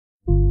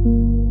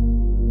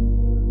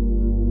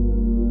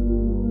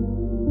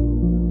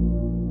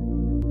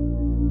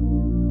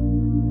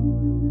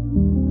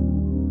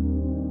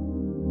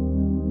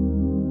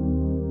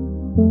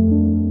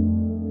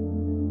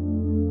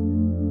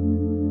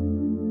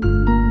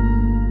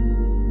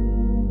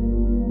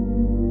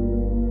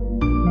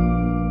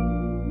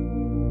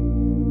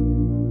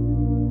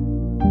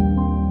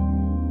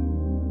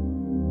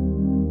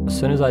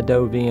soon as I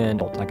dove in,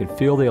 I could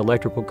feel the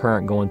electrical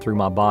current going through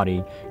my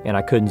body, and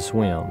I couldn't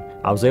swim.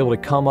 I was able to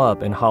come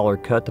up and holler,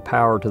 "Cut the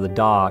power to the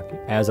dock,"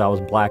 as I was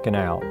blacking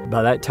out.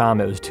 By that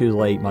time, it was too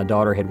late. My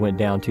daughter had went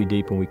down too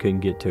deep and we couldn't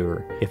get to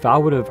her. If I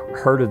would have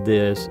heard of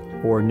this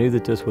or knew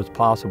that this was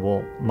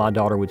possible, my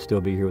daughter would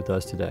still be here with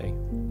us today.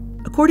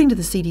 According to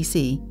the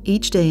CDC,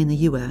 each day in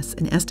the U.S.,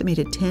 an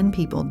estimated 10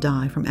 people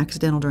die from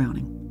accidental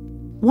drowning.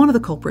 One of the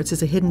culprits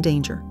is a hidden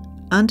danger: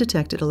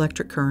 undetected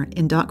electric current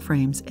in dock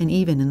frames and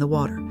even in the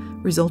water,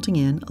 resulting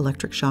in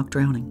electric shock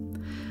drowning.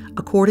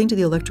 According to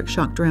the Electric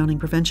Shock Drowning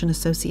Prevention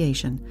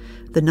Association,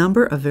 the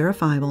number of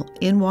verifiable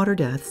in-water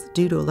deaths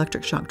due to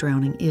electric shock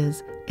drowning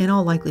is, in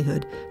all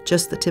likelihood,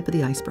 just the tip of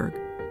the iceberg.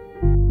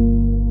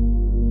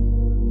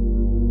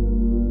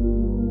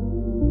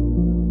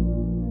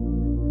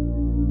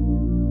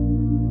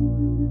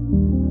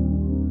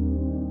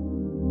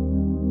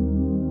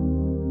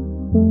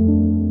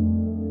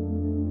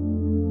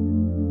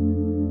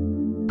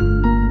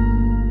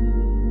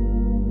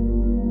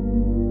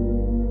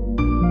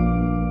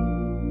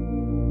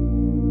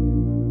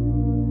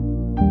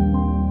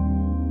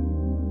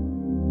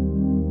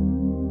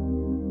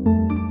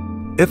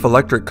 If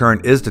electric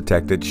current is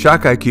detected,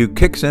 ShockIQ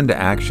kicks into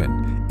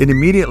action. It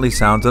immediately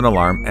sounds an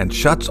alarm and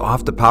shuts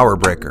off the power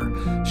breaker.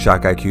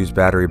 ShockIQ's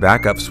battery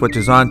backup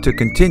switches on to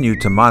continue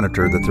to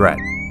monitor the threat.